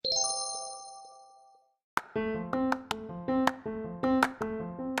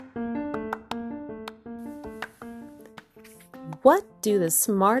What do the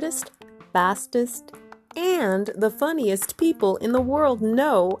smartest, fastest, and the funniest people in the world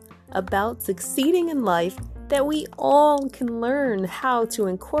know about succeeding in life that we all can learn how to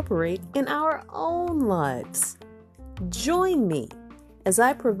incorporate in our own lives? Join me as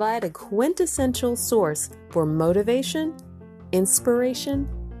I provide a quintessential source for motivation, inspiration,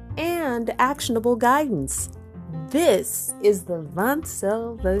 and actionable guidance. This is the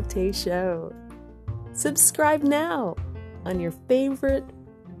Vancel Voté Show. Subscribe now on your favorite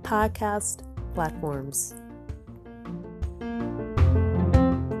podcast platforms.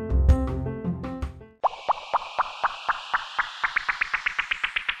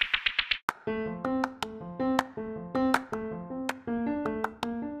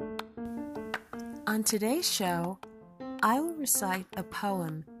 On today's show, I will recite a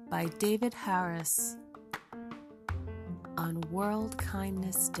poem by David Harris on World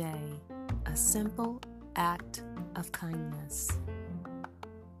Kindness Day, a simple act of kindness.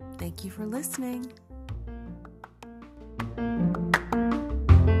 Thank you for listening.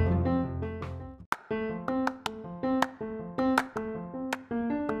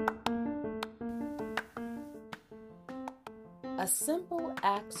 A simple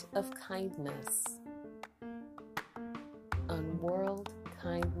act of kindness on World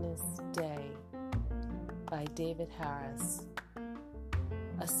Kindness Day by David Harris.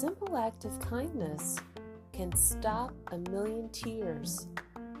 A simple act of kindness can stop a million tears.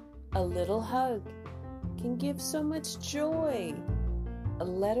 A little hug can give so much joy. A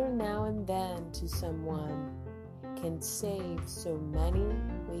letter now and then to someone can save so many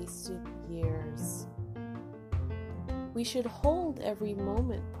wasted years. We should hold every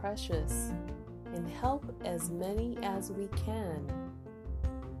moment precious and help as many as we can.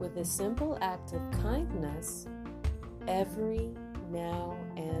 With a simple act of kindness every now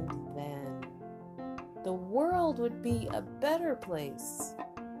and then, the world would be a better place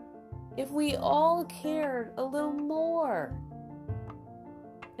if we all cared a little more.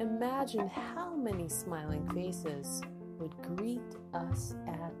 Imagine how many smiling faces would greet us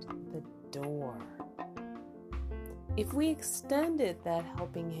at the door. If we extended that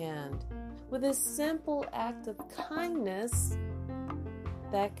helping hand with a simple act of kindness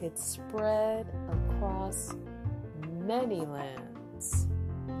that could spread across many lands.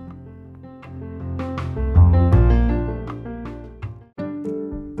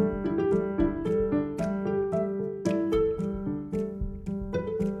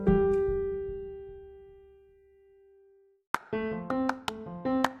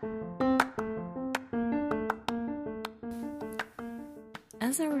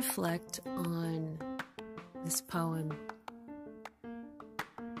 As I reflect on this poem,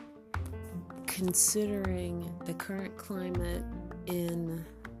 considering the current climate in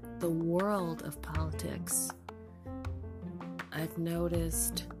the world of politics, I've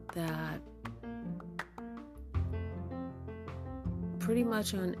noticed that pretty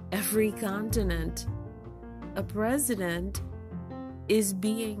much on every continent, a president is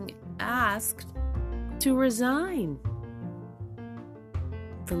being asked to resign.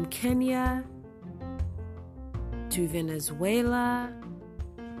 From Kenya to Venezuela,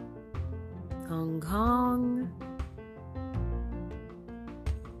 Hong Kong,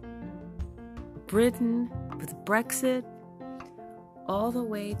 Britain with Brexit, all the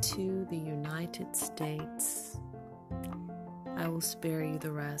way to the United States. I will spare you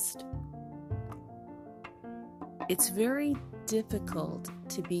the rest. It's very difficult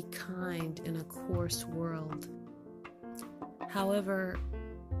to be kind in a coarse world. However,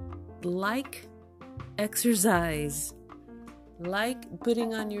 like exercise, like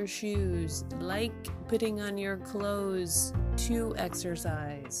putting on your shoes, like putting on your clothes to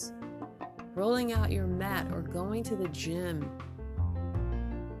exercise, rolling out your mat or going to the gym,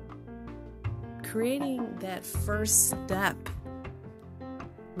 creating that first step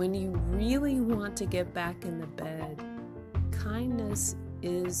when you really want to get back in the bed. Kindness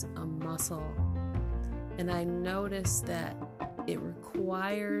is a muscle, and I notice that it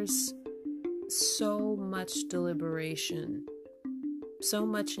requires so much deliberation, so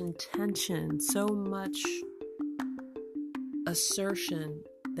much intention, so much assertion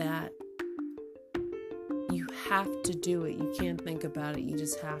that you have to do it. You can't think about it. You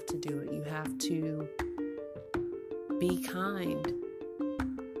just have to do it. You have to be kind.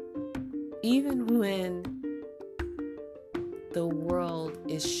 Even when the world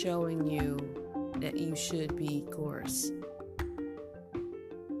is showing you that you should be coarse.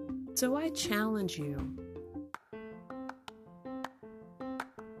 So I challenge you,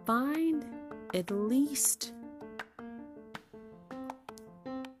 find at least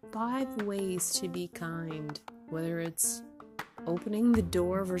 5 ways to be kind, whether it's opening the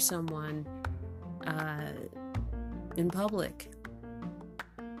door for someone in public.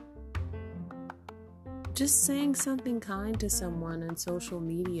 Just saying something kind to someone on social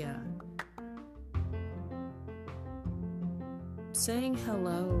media. Saying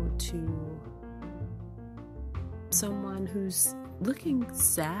hello to someone who's looking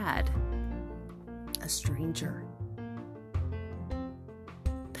sad, a stranger.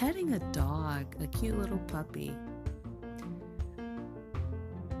 Petting a dog, a cute little puppy.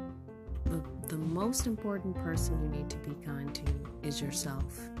 The most important person you need to be kind to is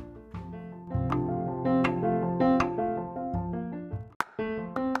yourself.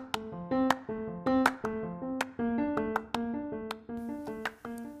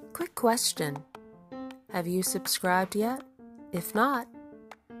 Quick question. Have you subscribed yet? If not,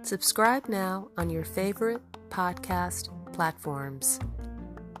 subscribe now on your favorite podcast platforms.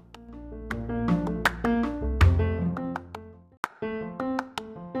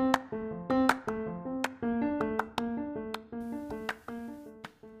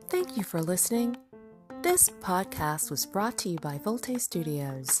 Thank you for listening. This podcast was brought to you by Volte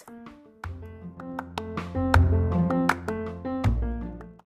Studios.